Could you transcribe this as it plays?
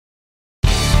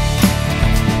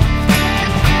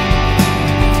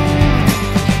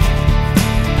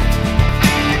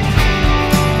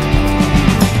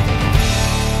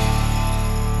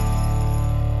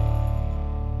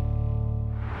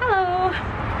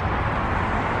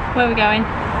Where are we going?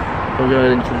 We're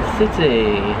going into the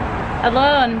city.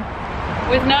 Alone.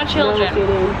 With no children.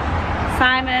 No.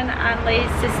 Simon and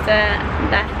Lee's sister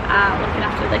Beth are looking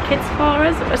after the kids for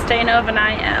us. We're staying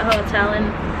overnight at a hotel in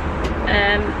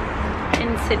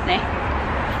Sydney,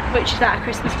 which is our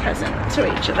Christmas present to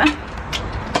each other.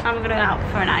 And we're going to go out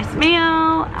for a nice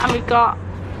meal, and we've got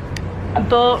a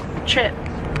boat trip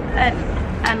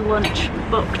and lunch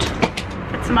booked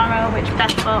for tomorrow, which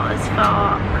Beth bought us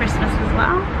for Christmas as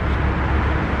well.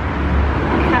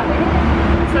 Can't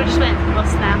wait. So we're just waiting for the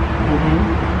bus now.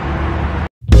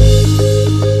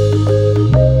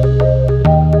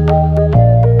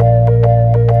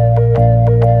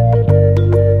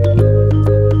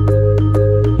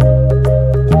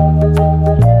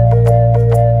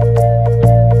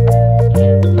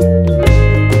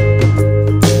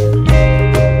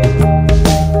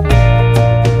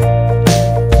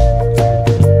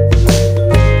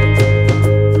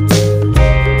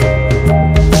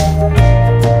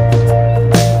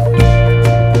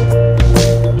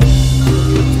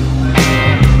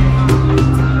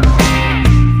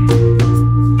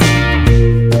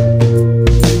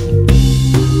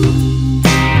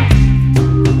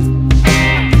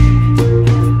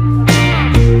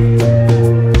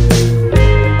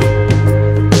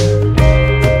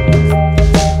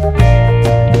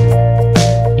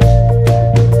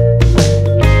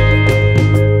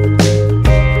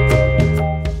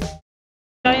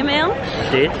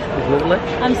 Jade, it was lovely.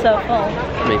 I'm so full.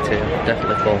 Me too,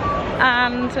 definitely full.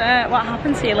 And what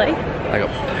happened to you, Lee? I got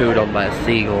pooed on by a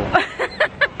seagull.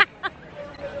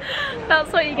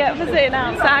 That's what you get for sitting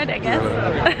outside, I guess.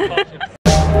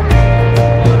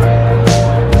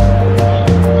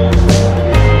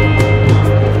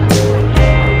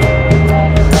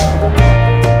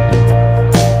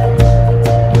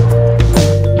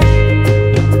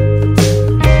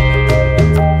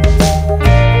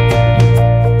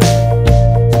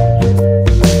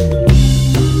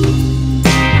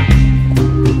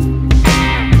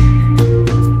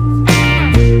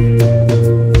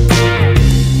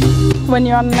 When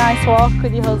you're on a nice walk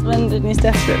with your husband and he's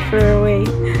desperate for a wee.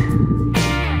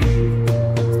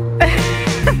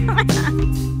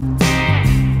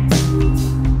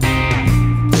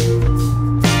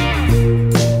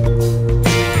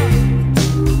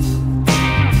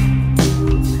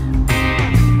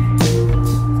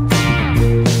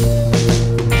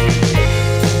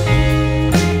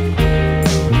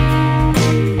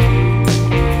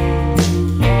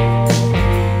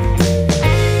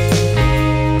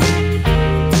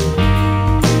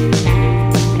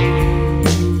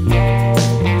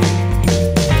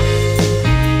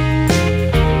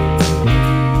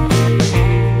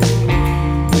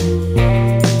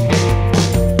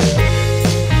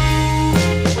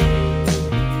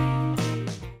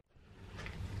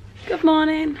 Good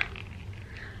morning.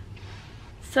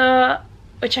 So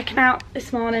we're checking out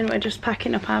this morning. We're just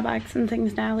packing up our bags and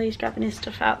things now. Lee's grabbing his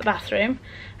stuff out the bathroom,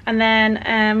 and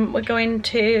then we're going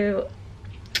to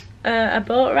a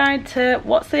boat ride to,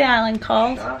 what's the island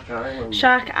called? Shark Island.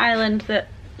 Shark Island, that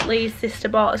Lee's sister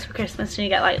bought us for Christmas, and you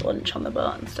get like lunch on the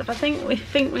boat and stuff. I think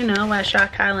we know where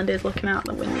Shark Island is, looking out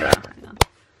the window. Hang on,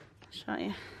 I'll show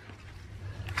you.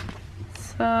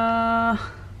 So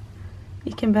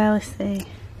you can barely see.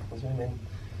 Zoom in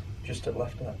just to the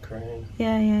left of that crane.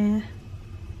 Yeah.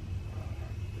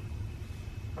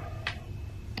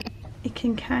 You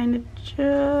can kind of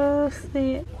just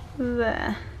see it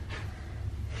there.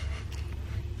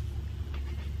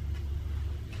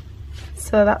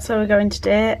 So that's where we're going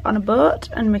today, on a boat,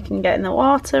 and we can get in the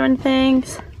water and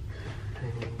things.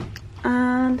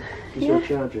 And is your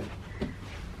charger?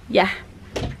 Yeah.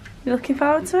 You looking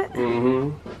forward to it?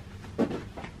 Mm-hmm.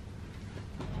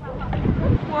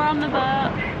 We're on the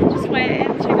boat, just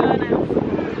waiting to go now.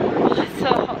 Oh, it's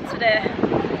so hot today.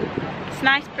 It's a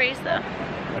nice breeze though.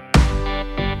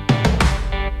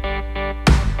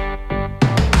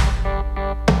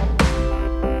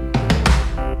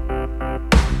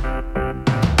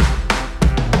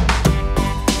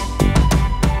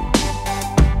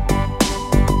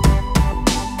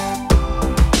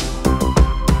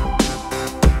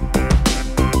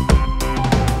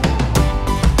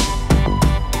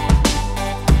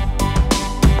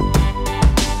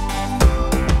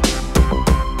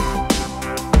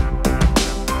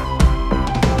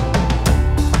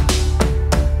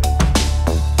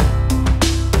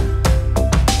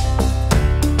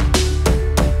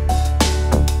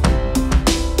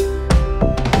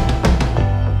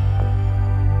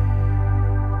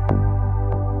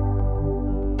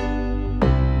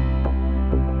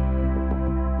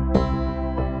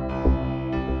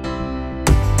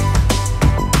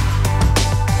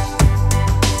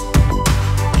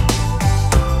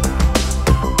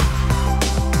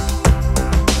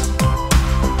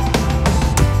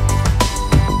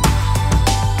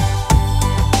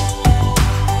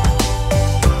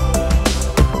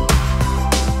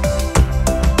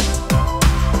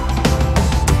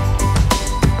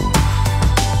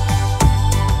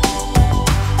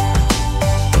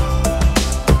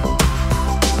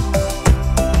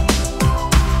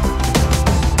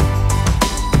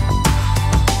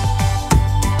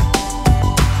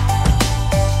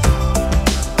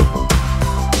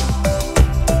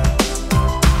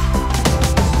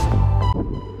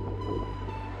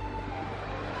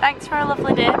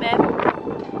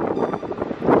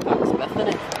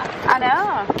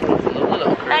 know. Lovely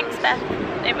little cruise. Thanks, Beth.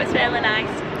 It was really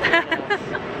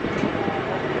nice.